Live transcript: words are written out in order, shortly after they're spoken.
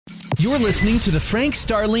You're listening to the Frank,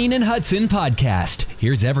 Starlene, and Hudson podcast.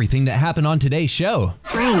 Here's everything that happened on today's show.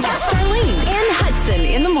 Frank, Starlene, and Hudson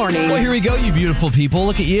in the morning. Well, here we go, you beautiful people.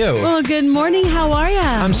 Look at you. Well, good morning. How are ya?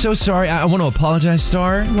 I'm so sorry. I want to apologize,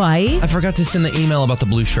 Star. Why? I forgot to send the email about the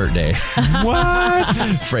blue shirt day. What?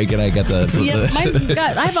 Frank and I got the...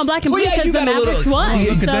 I have on black and blue Well, yeah, because you the got a Mavericks little- won. Oh, look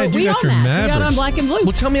at So that. You we got all your matched. We got on Mavericks. black and blue.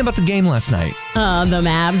 Well, tell me about the game last night. The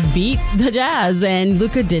Mavs beat the Jazz, and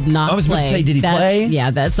Luka did not play. I was about to say, did he play? Yeah,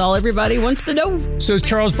 that's all everybody wants to know. So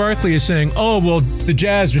Charles Barkley is saying, oh, well, the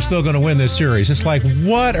Jazz are still going to win this series. It's like,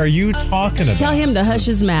 what are you talking about? Tell him to hush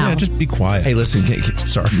his mouth. Yeah, just be quiet. Hey, listen.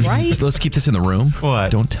 Sorry. Right? Let's keep this in the room. What?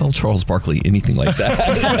 Don't tell Charles Barkley anything like that.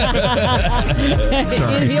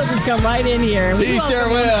 And he'll just come right in here. He sure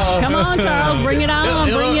will. Come on, Charles. Bring it on.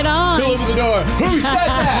 Bring it on. He'll open the door. Who said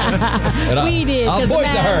that? And We did, I'll because the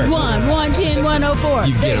point to her. Mavs won. 110, 104.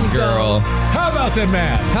 You There get him, go. girl. How about the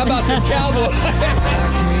Mavs? How about the Cowboys?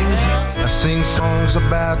 I sing songs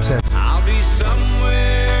about Texas. I'll be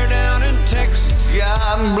somewhere down in Texas.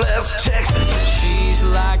 God bless Texas. She's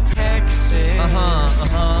like Texas.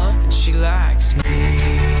 And she likes me.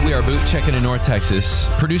 We are boot checking in North Texas.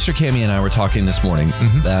 Producer Cammie and I were talking this morning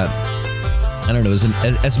that, I don't know,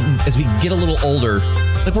 as we get a little older,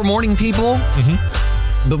 like we're morning people,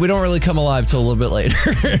 but we don't really come alive till a little bit later.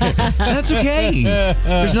 That's okay.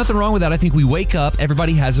 There's nothing wrong with that. I think we wake up,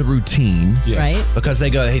 everybody has a routine. Yes. Right? Because they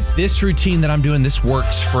go, hey, this routine that I'm doing, this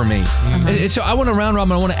works for me. And so I want to round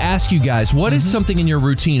robin. I want to ask you guys, what is something in your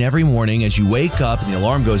routine every morning as you wake up and the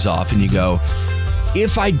alarm goes off and you go,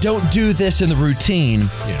 if I don't do this in the routine,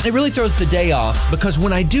 it really throws the day off. Because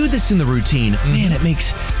when I do this in the routine, man, it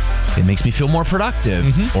makes me feel more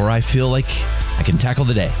productive, or I feel like I can tackle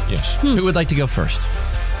the day. Yes. Who would like to go first?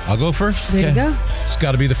 I'll go first. There you go. It's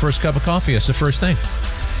got to be the first cup of coffee. It's the first thing.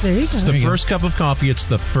 There you go. It's the first cup of coffee. It's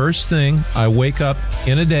the first thing. I wake up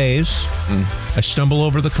in a daze. I stumble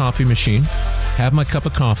over the coffee machine, have my cup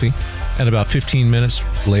of coffee, and about 15 minutes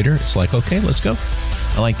later, it's like, okay, let's go.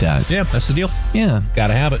 I like that. Yeah, that's the deal. Yeah. Got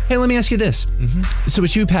to have it. Hey, let me ask you this. So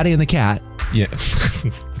it's you, Patty, and the cat. Yeah.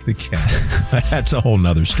 The cat. That's a whole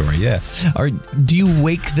nother story. Yes. Do you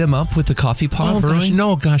wake them up with the coffee pot Oh, brewing?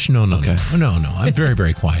 no. Okay. No. I'm very,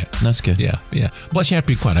 very quiet. That's good. Yeah. Plus, you have to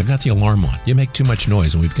be quiet. I've got the alarm on. You make too much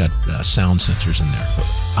noise, and we've got sound sensors in there.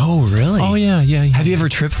 Oh, really? Oh, yeah. Have you ever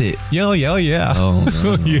tripped it? Yeah. Oh,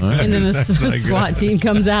 no. Yeah. And then the That's not SWAT good. team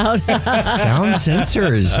comes out. Sound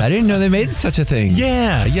sensors. I didn't know they made such a thing.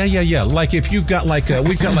 Yeah. Like if you've got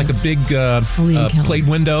we've got like a big William Keller. plate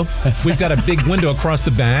window. We've got a big window across the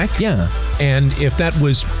back. Yeah. And if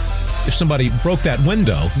somebody broke that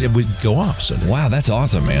window, it would go off. So Wow, that's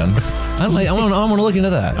awesome, man. I want to look into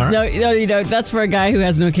that. All right. No, you don't. That's for a guy who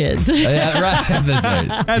has no kids. Yeah, right. That's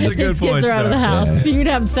right. that's a good His point. kids are out of the Star. house. You'd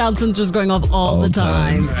have sound sensors going off all the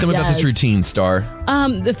time. Tell me about this Yes. routine, Star.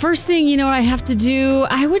 The first thing, what I have to do,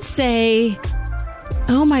 I would say,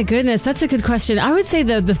 oh my goodness, that's a good question. I would say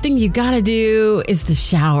the thing you got to do is the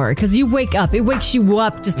shower, because you wake up. It wakes you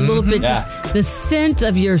up just a little bit. Yeah. Just the scent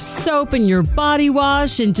of your soap and your body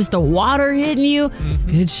wash and just the water hitting you.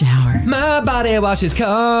 Good shower. My body wash is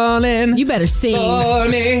calling. You better sing. for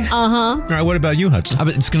me. All right. What about you, Hudson? I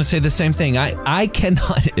was just going to say the same thing. I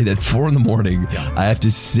cannot, at 4 in the morning, I have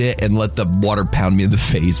to sit and let the water pound me in the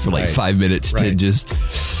face for like Right. 5 minutes to Right. just,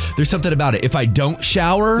 there's something about it. If I don't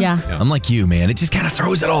shower, Yeah. I'm like you, man. It just kind of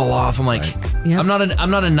throws it all off. I'm like, Yep. I'm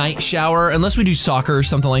not a night shower unless we do soccer or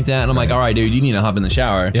something like that. And I'm like, all right, dude, you need to hop in the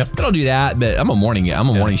shower. Yep. But I'll do that. But I'm a morning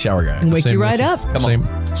shower guy. And wake you right up.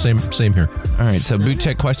 Same here. All right, so boot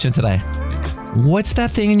check question today. What's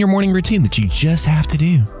that thing in your morning routine that you just have to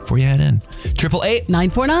do before you head in? 888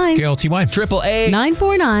 949 KLTY. 888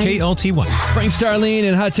 949. KLTY. Frank, Starlene,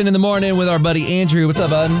 and Hudson in the morning with our buddy Andrew. What's up,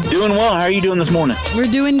 bud? Doing well. How are you doing this morning? We're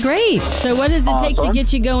doing great. So what does it take to Awesome.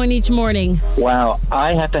 get you going each morning? Wow.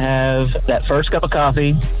 I have to have that first cup of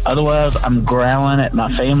coffee. Otherwise, I'm growling at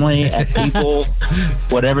my family, at people,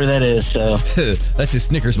 whatever that is. So That's his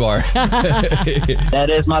Snickers bar. that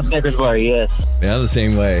is my Snickers bar, yes. Yeah, the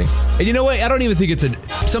same way. And you know what? I don't even think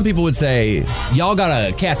some people would say, y'all got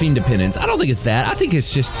a caffeine dependence. I don't think it's that. I think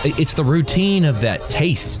it's just, it's the routine of that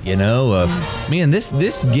taste, of, man, this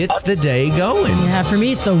gets the day going. Yeah, for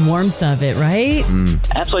me, it's the warmth of it, right?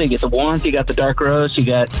 Absolutely. You get the warmth. You got the dark roast.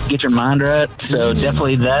 Get your mind right. So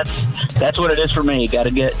definitely that's that's what it is for me. Got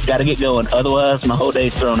to get going. Otherwise, my whole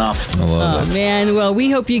day's thrown off. I love it. Man, well, we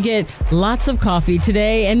hope you get lots of coffee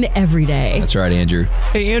today and every day. That's right, Andrew.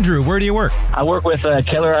 Hey, Andrew, where do you work? I work with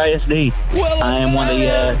Keller ISD. I am one of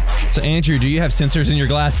the. So, Andrew, do you have sensors in your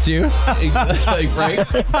glass too? Like, Frank?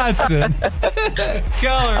 Hudson.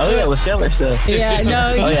 Keller. Oh yeah, with Keller stuff. Yeah,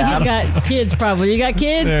 no, Oh, yeah, he's got kids probably. You got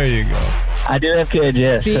kids? There you go. I do have kids.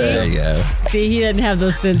 Yes. See? There you go. See, he doesn't have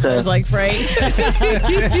those sensors like Frank.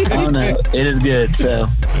 Oh no, it is good. So.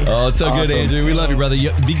 Oh, it's so good, Awesome. Andrew. We love you, brother.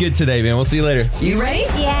 Be good today, man. We'll see you later. You ready?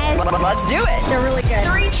 Yes. Let's do it. They're really good.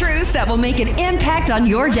 3 truths that will make an impact on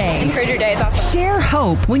your day. Encourage your day. It's awesome. Share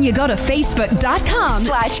hope when you go to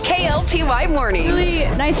Facebook.com/KLTY Mornings. Really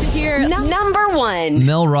nice to hear. Number 1.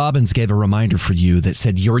 Mel Robbins gave a reminder for you that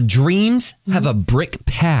said your dreams have a brick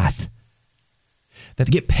path that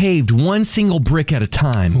get paved one single brick at a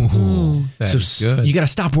time. That's good. You got to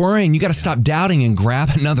stop worrying. You got to stop doubting and grab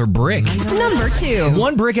another brick. Number 2.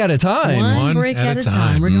 One brick at a time. One brick at a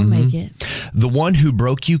time. We're going to make it. The one who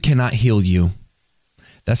broke you cannot heal you.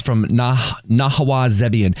 That's from Nahawa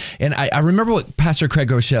Zebian. And I remember what Pastor Craig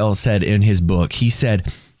Rochelle said in his book. He said,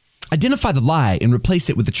 identify the lie and replace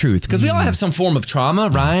it with the truth. Because we all have some form of trauma,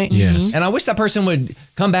 right? Yes. And I wish that person would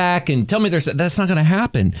come back and tell me that's not going to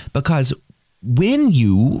happen. Because when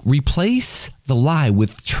you replace the lie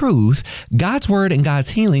with truth, God's word and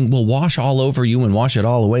God's healing will wash all over you and wash it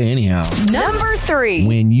all away anyhow. Number 3.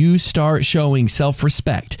 When you start showing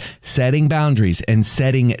self-respect, setting boundaries, and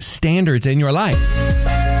setting standards in your life,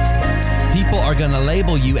 people are going to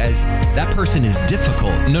label you as that person is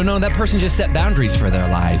difficult. No, that person just set boundaries for their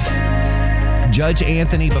life. Judge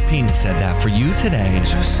Anthony Bapini said that for you today.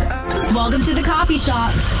 Welcome to the coffee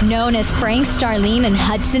shop, known as Frank, Starlene, and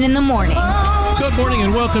Hudson in the morning. Good morning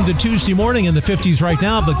and welcome to Tuesday morning in the 50s right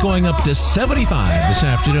now, but going up to 75 this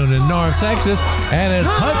afternoon in North Texas. And it's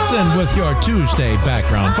Hudson with your Tuesday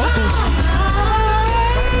background vocals.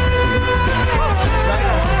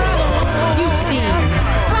 You sing.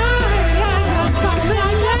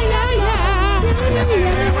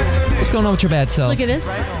 What's going on with your bad self? Look at this.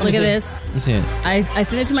 Look at this. Let me see it. I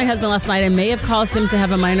sent it to my husband last night. I may have caused him to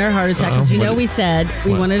have a minor heart attack because we said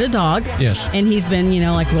we wanted a dog. Yes. And he's been,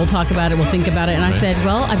 like, we'll talk about it, we'll think about it. And I said,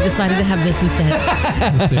 well, I've decided to have this instead.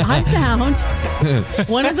 I found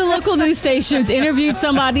one of the local news stations interviewed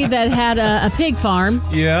somebody that had a pig farm.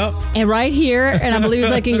 Yeah. And right here, and I believe it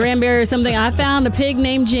was like in Granbury or something, I found a pig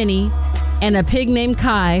named Jenny and a pig named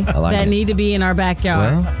Kai that need to be in our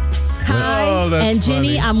backyard. Well, Kai that's and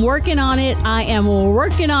Jenny, funny. I'm working on it. I am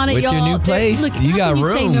working on it, With y'all. your new place, Look, you how got can you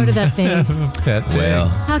room. say no to that face? Pet day. well,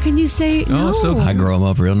 How can you say no? so I grow them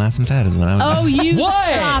up real nice and fat is what I would Oh, you What?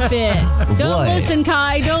 stop it. Don't What? listen,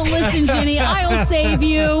 Kai. Don't listen, Jenny. I'll save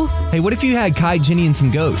you. Hey, what if you had Kai, Jenny, and some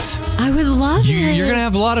goats? I would love it. You're going to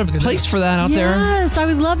have a lot of place for that out there. Yes, I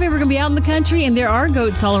would love it. We're going to be out in the country, and there are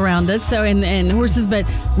goats all around us, so and horses, but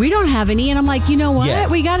we don't have any. And I'm like, you know what? Yes.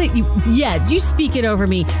 We got it. You speak it over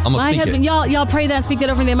me. I'm gonna My speak husband, it. y'all pray that, speak it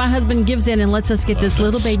over me. My husband gives in and lets us get this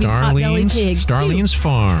little baby pot-bellied pig. Starling's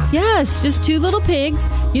Farm. Yes, just 2 little pigs.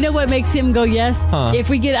 You know what makes him go yes? Huh. If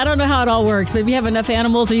we get, I don't know how it all works, but if you have enough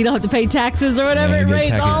animals and you don't have to pay taxes or whatever, Yeah, it you get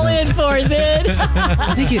raised taxes all in. in for it then.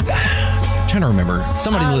 I think it's. I'm trying to remember.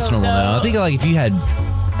 Somebody listening will know. I think like if you had.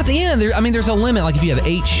 At the end, there's a limit. Like if you have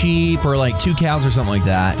 8 sheep or like 2 cows or something like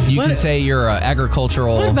that, you What? can say you're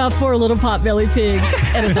agricultural. What about 4 little pot-bellied pigs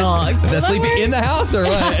and a dog? That sleep in the house or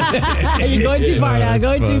what? Are you going too far now? That's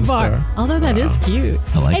Going too fun far. stuff. Although that is cute.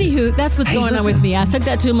 I like it. Anywho, that's what's going on with me. I said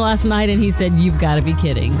that to him last night, and he said, "You've got to be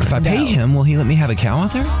kidding." If I pay him, will he let me have a cow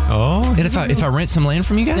out there? Oh. And if I rent some land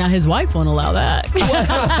from you guys? Now his wife won't allow that.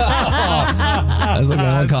 I was like,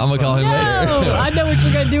 I'm gonna call him later. No, I know what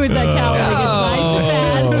you're going to do with that cow when it gets nice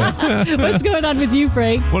and fat. What's going on with you,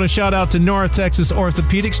 Frank? Want to shout out to North Texas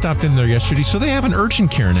Orthopedic. Stopped in there yesterday. So they have an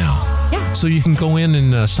urgent care now. Yeah. So you can go in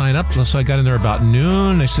and sign up. So I got in there about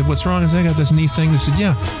noon. They said, what's wrong? I said, I got this knee thing. They said,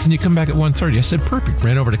 yeah. Can you come back at 1:30? I said, perfect.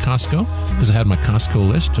 Ran over to Costco because I had my Costco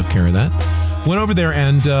list. Took care of that. Went over there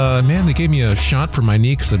and, man, they gave me a shot for my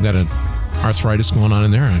knee because I've got an arthritis going on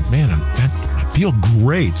in there. And, man, I feel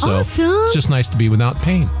great. So Awesome. it's just nice to be without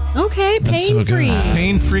pain. Okay, That's so good. pain-free.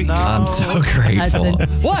 Pain-free. I'm so grateful.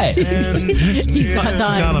 Hudson. What? He's not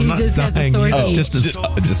dying. God, I'm He not just has a dying. sore It's knee. just a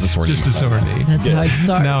sore just a sore knee. That's how it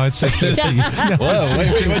starts. No, it's 6:50. No, Whoa,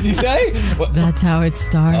 wait, what'd you say? What? That's how it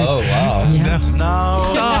starts. Oh, wow.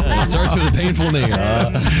 Yeah. It starts with a painful knee.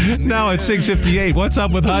 No, it's 6:58. What's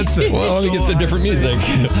up with Hudson? Well, let me get some different music.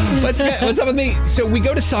 What's up with me? So we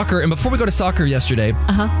go to soccer, and before we go to soccer yesterday,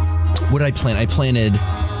 what did I plant? I planted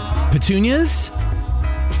petunias,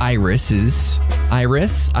 irises,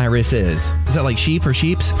 Iris. Iris is. Is that like sheep or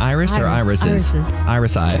sheeps? Iris or Iris. irises?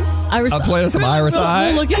 Iris eye. Iris. I'm playing some iris eye.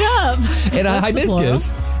 We'll look it up. And a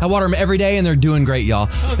hibiscus. I water them every day, and they're doing great, y'all.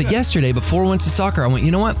 But yesterday, before we went to soccer, I went,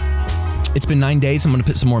 you know what? It's been 9 days. I'm going to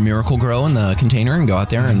put some more Miracle Grow in the container and go out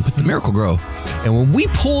there and put the Miracle Grow. And when we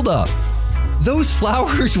pulled up, those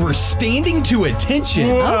flowers were standing to attention.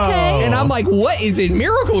 Okay. And I'm like, what is in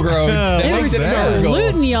Miracle Grow? That They were makes it miracle.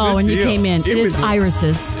 saluting y'all when you deal. came in. It is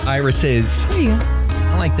irises. Irises. There you go.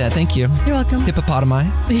 I like that. Thank you. You're welcome.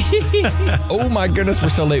 Hippopotami. Oh my goodness, we're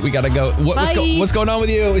so late. We got to go. What's going on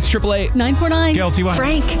with you? It's 888. 949. KLTY.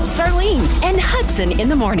 Frank, Starlene, and Hudson in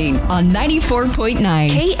the morning on 94.9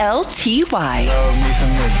 KLTY. Love me some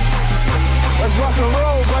niggas. Let's rock and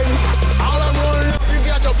roll, baby. All I want to know if you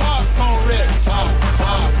got your popcorn ready.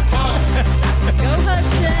 Go,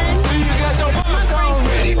 Hudson. You got your popcorn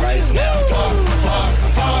ready right now.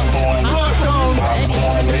 Popcorn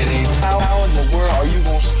ready. How in the world are you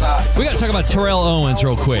gonna stop? We got to talk about Terrell Owens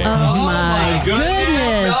real quick. Oh, my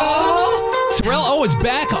goodness. Terrell Owens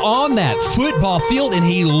back on that football field, and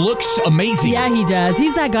he looks amazing. Yeah, he does.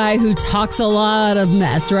 He's that guy who talks a lot of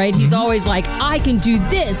mess, right? He's always like, I can do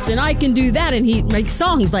this and I can do that. And he makes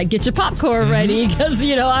songs like, get your popcorn ready because,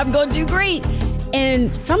 I'm going to do great.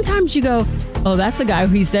 And sometimes you go, oh, that's the guy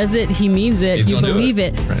who he says it, he means it, He's you gonna do believe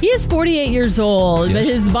it. it. Right. He is 48 years old, but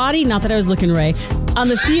his body, not that I was looking, Ray, on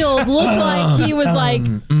the field looked like he was like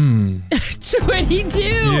 22.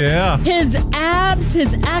 Yeah. His abs,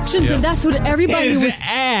 his actions, Yeah. and that's what everybody His was.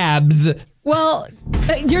 abs. Well,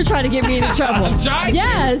 you're trying to get me into trouble. I'm trying to.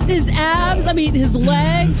 Yes, his abs, his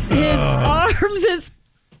legs, his arms, his.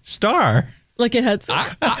 Star. Look at Hudson.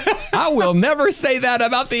 I will never say that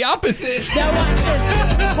about the opposite. Now watch this.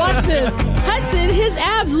 Watch this. Hudson, his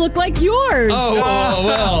abs look like yours. Oh,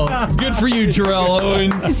 well, good for you, Terrell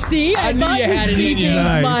Owens. See, I I knew thought you you'd had it see in you. things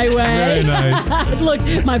Nice. my way. Very nice. Look,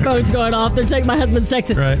 my phone's going off. My husband's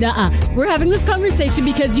texting. Right. Nuh-uh. We're having this conversation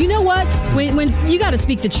because you know what? When you got to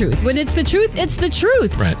speak the truth. When it's the truth, it's the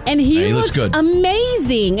truth. Right. And he He looks looks good.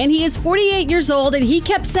 amazing. And he is 48 years old, and he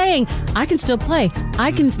kept saying, I can still play.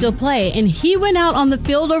 I can still play. And he went out on the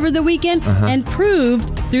field over the weekend and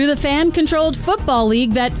proved through the fan-controlled football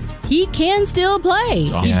league that he can still play.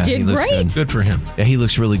 awesome. He Yeah, did he looks great. good. Good for him. Yeah, he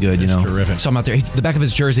looks really good, It's terrific. So I'm out there. The back of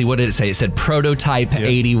his jersey, what did it say? It said Prototype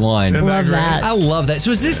 81. Isn't that Love great? that. I love that.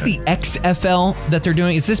 So is this the XFL that they're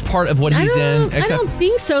doing? Is this part of what he's in? I don't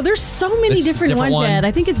think so. There's so many It's different different ones one? yet.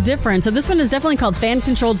 I think it's different. So this one is definitely called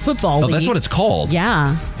Fan-Controlled Football Oh, League. that's what it's called.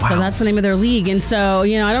 Yeah. Wow. So that's the name of their league. And so,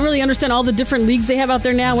 I don't really understand all the different leagues they have out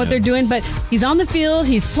there now, what they're doing, but he's on the field,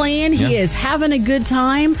 he's playing, he Yeah. is having a good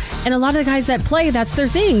time. And a lot of the guys that play, that's their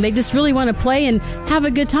thing. They just really want to play and have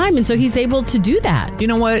a good time. And so he's able to do that. You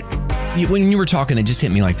know what? When you were talking, it just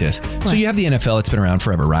hit me like this. So you have the NFL, it's been around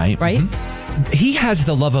forever, right? Right? He has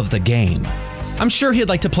the love of the game. I'm sure he'd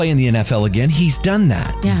like to play in the NFL again. He's done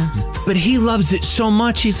that. Yeah. But he loves it so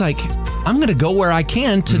much, he's like, I'm going to go where I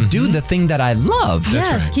can to do the thing that I love.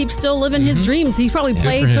 Yes, right. keep still living his dreams. He probably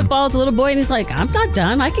played for him. football as a little boy, and he's like, I'm not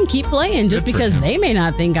done. I can keep playing just Good for because him. they may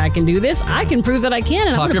not think I can do this. I can prove that I can,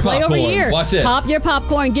 and Pop I'm going your to play over popcorn. here. Watch this. Pop your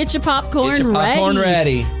popcorn. Get your popcorn, Get your popcorn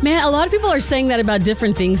ready. Man, a lot of people are saying that about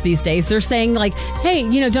different things these days. They're saying like, hey,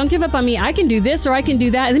 don't give up on me. I can do this or I can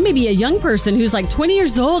do that. And then maybe a young person who's like 20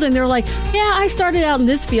 years old, and they're like, yeah, I started out in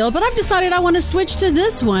this field, but I've decided I want to switch to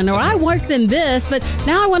this one, or I worked in this, but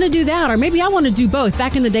now I want to do that, or maybe I want to do both.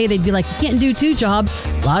 Back in the day, they'd be like, you can't do two jobs.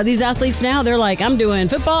 A lot of these athletes now, they're like, I'm doing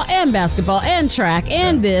football and basketball and track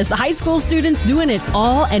and this. High school students doing it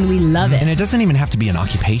all, and we love it. And it doesn't even have to be an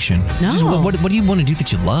occupation. No. Just what do you want to do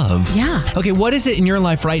that you love? Yeah. Okay, what is it in your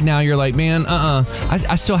life right now? You're like, man,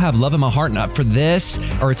 I still have love in my heart, not for this,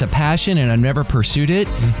 or it's a passion and I've never pursued it,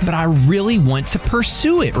 but I really want to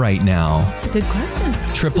pursue it right now. That's a good question.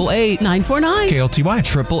 888 949 KLTY.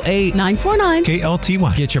 888 949.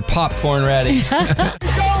 KLTY. Get your popcorn ready. I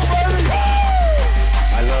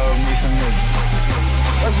love me some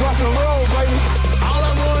niggas. Let's rock and roll, baby. All I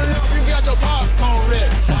want to know if you got your popcorn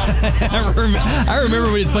ready. I remember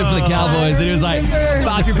when he was playing for the Cowboys and he was like,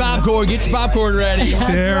 pop your popcorn, get your popcorn ready.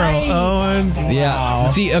 Terrell Owens. Yeah.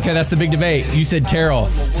 See, okay, that's the big debate. You said Terrell.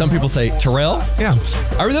 Some people say Terrell. Yeah.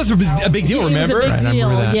 I mean, that's a big deal, remember? It was a Right, I big deal.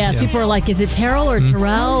 remember that. Yes, Yeah. people are like, is it Terrell or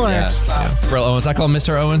Terrell? Or Yeah. Terrell Owens. I call him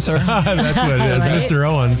Mr. Owens, sir. That's what it is. Right. Mr.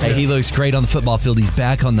 Owens. Hey, he looks great on the football field. He's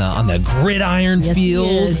back on the gridiron Yes, he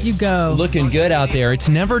field. is. You go. Looking good out there. It's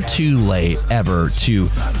never too late ever to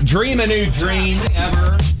dream a new dream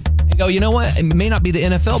ever. And go, you know what? It may not be the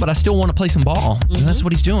NFL, but I still want to play some ball. And that's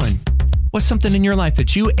what he's doing. What's something in your life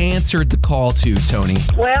that you answered the call to, Tony?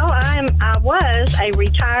 Well, I was a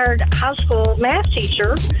retired high school math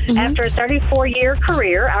teacher. After a 34-year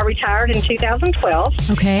career, I retired in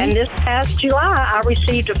 2012. Okay. And this past July, I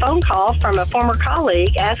received a phone call from a former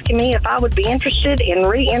colleague asking me if I would be interested in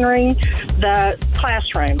re-entering the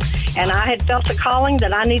classroom. And I had felt a calling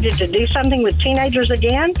that I needed to do something with teenagers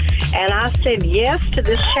again. And I said yes to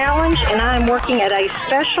this challenge, and I am working at a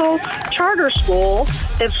special charter school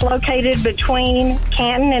that's located between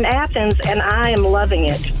Canton and Athens, and I am loving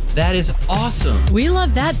it. That is awesome. We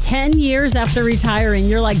love that. 10 years after retiring,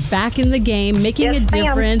 you're like back in the game, making a Yes, ma'am.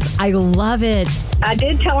 difference. I love it. I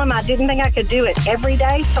did tell him I didn't think I could do it every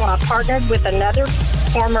day, so I partnered with another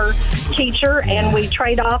former teacher, and we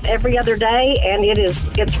trade off every other day, and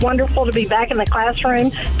it's wonderful to be back in the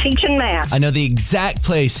classroom teaching math. I know the exact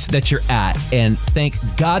place that you're at, and thank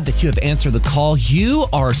God that you have answered the call. You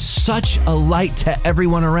are such a light to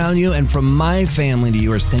everyone around you, and from my family to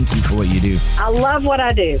yours, thank you for what you do. I love what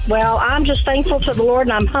I do. Well, I'm just thankful to the Lord,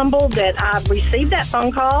 and I'm humbled that I received that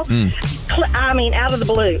phone call. I mean, out of the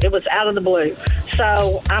blue. It was out of the blue.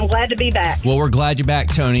 So I'm glad to be back. Well, we're glad you're back,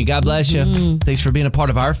 Tony. God bless you. Thanks for being a part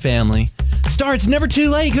of our family. Star, it's never too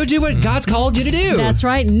late. Go do what God's called you to do. That's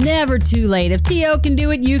right. Never too late. If T.O. can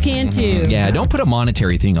do it, you can too. Yeah, don't put a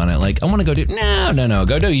monetary thing on it. Like, I want to go do... No.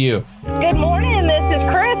 Go do you. Good morning. This is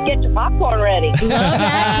Chris. Get your popcorn ready. Love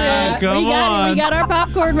that, Chris. Come We got it. on. We got our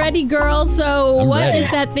popcorn ready, girls. So I'm what ready. is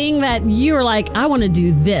that thing that you were like, I want to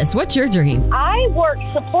do this? What's your dream? I work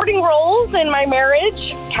supporting roles in my marriage.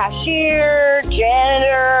 Cashier,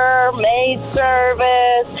 janitor, maid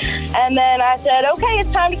service. And then I said, okay, it's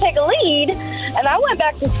time to take a lead. And I went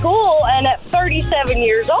back to school, and at 37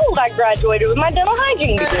 years old, I graduated with my dental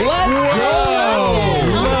hygiene degree. Let's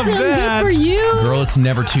go! Love Awesome. that. Good for you. Girl, it's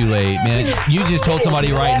never too late, man. You just told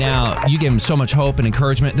somebody right now, you gave them so much hope and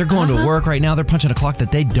encouragement. They're going to work right now. They're punching a clock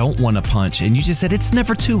that they don't want to punch. And you just said it's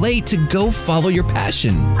never too late to go follow your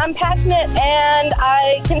passion. I'm passionate, and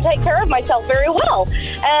I can take care of myself very well.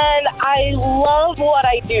 And I love what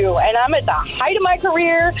I do. And I'm at the height of my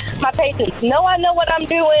career. My patients know I know what I'm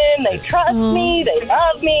doing. They trust me. They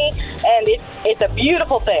love me. And it's a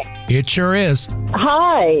beautiful thing. It sure is.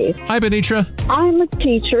 Hi, Hi, Benitra. I'm a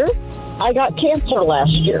teacher. I got cancer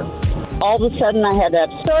last year. All of a sudden, I had to have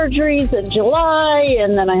surgeries in July,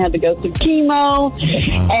 and then I had to go through chemo.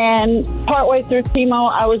 And partway through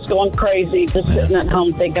chemo, I was going crazy, just sitting at home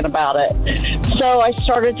thinking about it. So I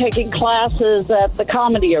started taking classes at the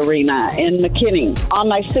Comedy Arena in McKinney. On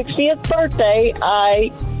my 60th birthday,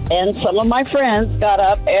 I and some of my friends got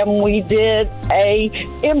up and we did a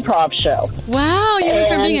improv show. Wow, you went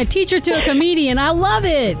from And- being a teacher to a comedian. I love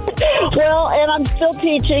it. Well, and I'm still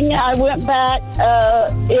teaching. I went back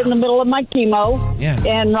in the middle of my chemo. Yeah.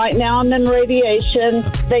 And right now I'm in radiation.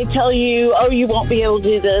 They tell you, oh, you won't be able to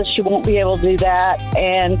do this. You won't be able to do that.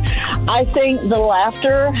 And I think the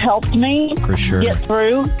laughter helped me For sure. get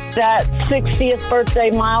through that 60th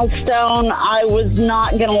birthday milestone. I was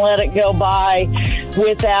not going to let it go by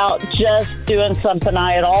without just doing something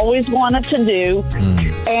I had always wanted to do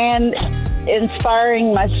and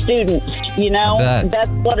inspiring my students. You know, I bet. that's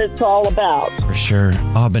what it's all about. For sure.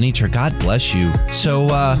 Oh, Benitra, God bless you. So,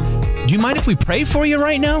 do you mind if we pray for you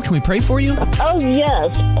right now? Can we pray for you? Oh,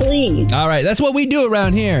 yes, please. All right, that's what we do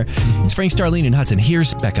around here. It's Frank, Starlene, and Hudson.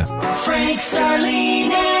 Here's Becca. Frank, Starlene,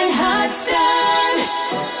 and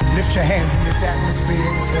Hudson. Lift your hands in this atmosphere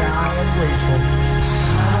and say, I am grateful.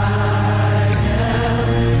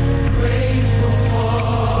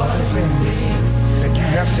 For the things that you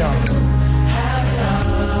have done.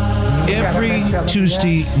 Every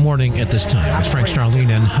Tuesday morning at this time, it's Frank, Starlene,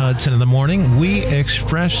 and Hudson in the morning. We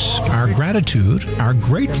express our gratitude, our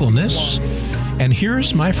gratefulness. And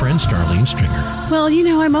here's my friend Starlene Stringer. Well, you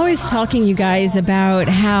know, I'm always talking, you guys, about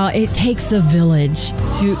how it takes a village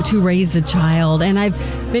to raise a child. And I've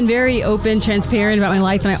been very open, transparent about my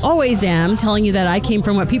life, and I always am, telling you that I came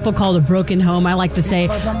from what people call a broken home. I like to say,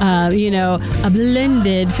 a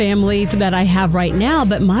blended family that I have right now.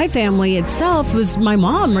 But my family itself was my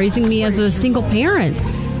mom raising me as a single parent.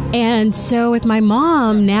 And so with my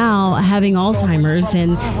mom now having Alzheimer's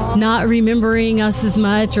and not remembering us as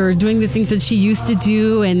much or doing the things that she used to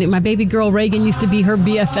do, and my baby girl Reagan used to be her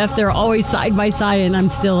BFF, they're always side by side, and I'm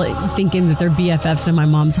still thinking that they're BFFs in my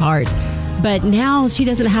mom's heart. But now she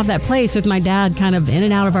doesn't have that place with my dad kind of in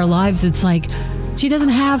and out of our lives. It's like she doesn't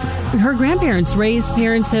have her grandparents. Ray's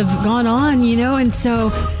parents have gone on, you know, and so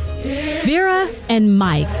Vera and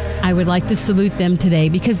Mike I would like to salute them today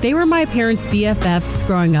because they were my parents' BFFs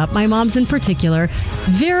growing up, my mom's in particular.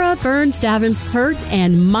 Vera Burns Davenport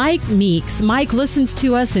and Mike Meeks. Mike listens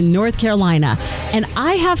to us in North Carolina. And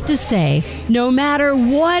I have to say, no matter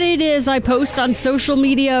what it is I post on social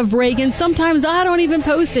media of Reagan, sometimes I don't even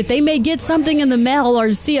post it. They may get something in the mail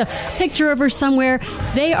or see a picture of her somewhere.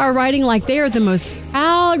 They are writing like they are the most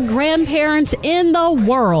proud grandparents in the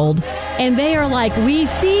world. And they are like, we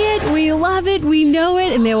see it, we love it, we know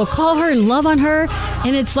it, and they will call her and love on her.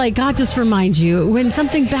 And it's like, God just reminds you, when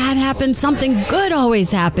something bad happens, something good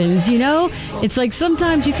always happens, you know? It's like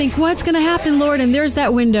sometimes you think, what's going to happen, Lord? And there's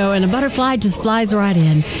that window, and a butterfly just flies right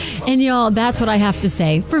in. And y'all, that's what I have to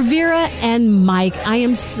say. For Vera and Mike, I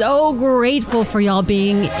am so grateful for y'all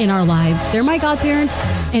being in our lives. They're my godparents,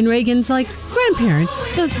 and Reagan's like grandparents,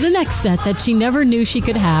 the next set that she never knew she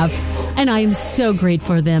could have. And I am so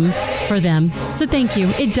grateful for them. So thank you.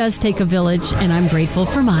 It does take a village, and I'm grateful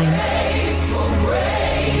for mine.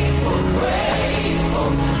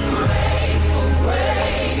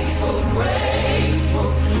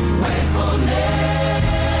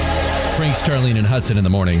 Frank, Starlene, and Hudson in the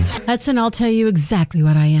morning. Hudson, I'll tell you exactly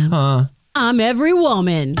what I am. I'm every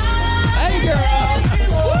woman. Hey, girl.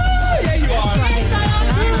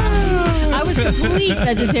 I was complete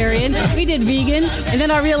vegetarian. We did vegan, and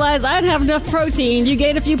then I realized I didn't have enough protein. You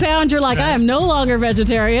gained a few pounds. You're like, I am no longer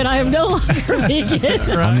vegetarian. I am no longer vegan.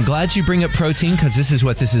 I'm glad you bring up protein because this is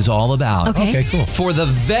what this is all about. Okay, cool. For the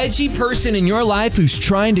veggie person in your life who's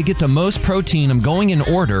trying to get the most protein, I'm going in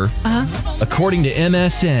order. According to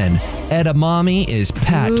MSN, edamame is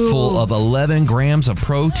packed full of 11 grams of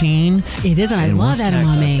protein. It is, and I love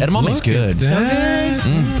edamame. Edamame's good. So good.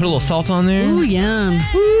 Put a little salt on there. Ooh, yum.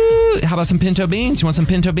 Ooh, how about some pinto beans? You want some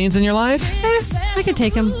pinto beans in your life? I could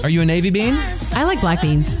take them. Are you a navy bean? I like black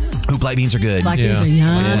beans. Ooh, black beans are good. Black beans are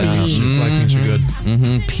yummy. Black beans are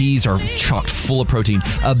good. Peas are chocked full of protein.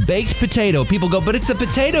 A baked potato. People go, but it's a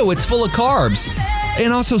potato. It's full of carbs.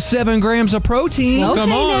 And also 7 grams of protein. Okay,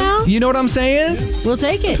 come on. now. You know what I'm saying? We'll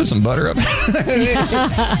take it. Put some butter up.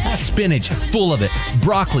 Spinach, full of it.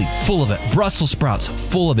 Broccoli, full of it. Brussels sprouts,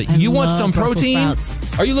 full of it. You want some protein?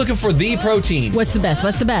 Are you looking for the protein? What's the best?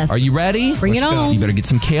 What's the best? Are you ready? Bring it on. You better get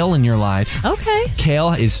some kale in your life. Okay.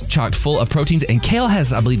 Kale is chocked full of proteins, and kale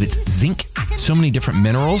has, I believe it's zinc, so many different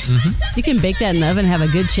minerals. You can bake that in the oven and have a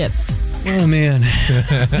good chip. Oh, man.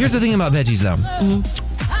 Here's the thing about veggies, though.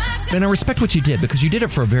 And I respect what you did because you did it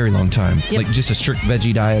for a very long time. Yep. Like just a strict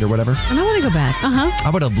veggie diet or whatever. And I want to go back. I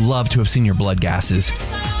would have loved to have seen your blood gases.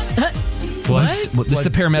 What? This is the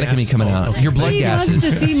paramedic in me coming out. Okay. Your blood He gases.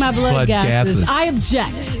 wants to see my blood gases. I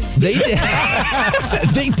object. They did.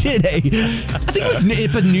 They did I think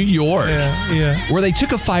it was in New York. Yeah. Where they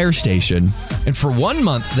took a fire station and for 1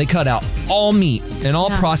 month they cut out all meat and all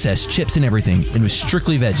processed chips and everything and it was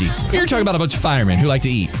strictly veggie. You're talking about a bunch of firemen who like to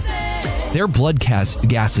eat. Their blood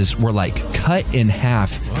gases were like cut in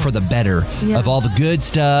half for the better of all the good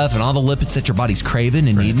stuff and all the lipids that your body's craving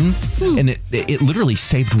and needing. And it literally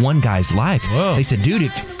saved one guy's life. Whoa. They said, dude,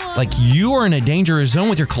 if like you are in a dangerous zone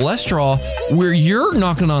with your cholesterol where you're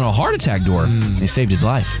knocking on a heart attack door. They saved his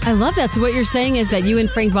life. I love that. So what you're saying is that you and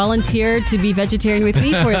Frank volunteered to be vegetarian with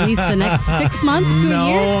me for at least the next 6 months to a year?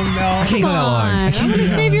 No. I can't go that long. I'm going to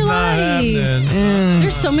save your life.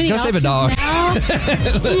 There's so many Go options save a dog. now.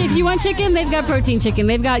 If you want chicken, they've got protein chicken.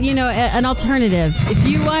 They've got, an alternative. If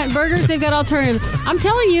you want burgers, they've got alternatives. I'm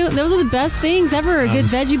telling you, those are the best things ever. A good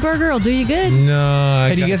veggie burger will do you good. No.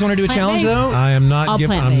 Hey, do you guys want to do a challenge, Plant-based. though? I am not.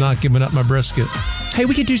 Plant-based. I'm not giving up my brisket. Hey,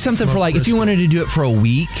 we could do something for like, if you wanted to do it for a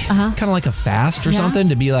week, kind of like a fast or something,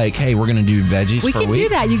 to be like, hey, we're going to do veggies We for a can week. do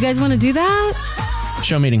that. You guys want to do that?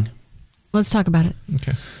 Show meeting. Let's talk about it.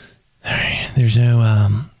 Okay. There's no,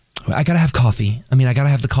 I got to have coffee. I mean, I got to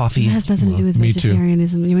have the coffee. It has nothing to do with me too.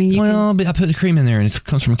 vegetarianism. I mean, you can, But I put the cream in there and it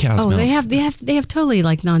comes from cow's milk. they have totally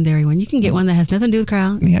like non-dairy one. You can get one that has nothing to do with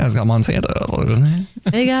crown. Yeah, it's got Monsanto.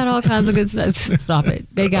 They got all kinds of good stuff. Stop it.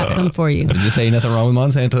 They got some for you. Just say nothing wrong with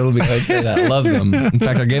Monsanto. It'll be I'd say that. I love them. In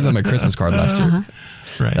fact, I gave them a Christmas card last year.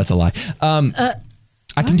 Right. That's a lie.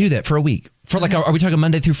 I can do that for a week. For like, are we talking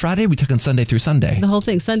Monday through Friday? Or are we talking Sunday through Sunday? The whole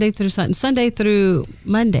thing, Sunday through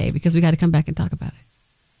Monday, because we got to come back and talk about it.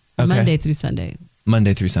 Okay. Monday through Sunday.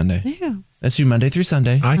 Monday through Sunday. Yeah. Let's do Monday through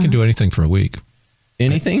Sunday. I can do anything for a week.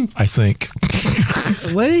 Anything? I think.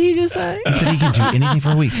 What did he just say? He said he can do anything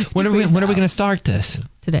for a week. When are we going to start this?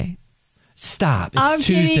 Today. Stop. It's I'm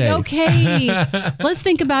Tuesday. kidding. Okay. Let's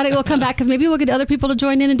think about it. We'll come back because maybe we'll get other people to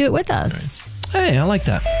join in and do it with us. Hey, I like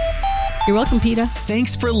that. You're welcome, PETA.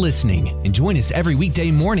 Thanks for listening and join us every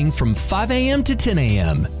weekday morning from 5 a.m. to 10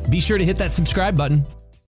 a.m. Be sure to hit that subscribe button.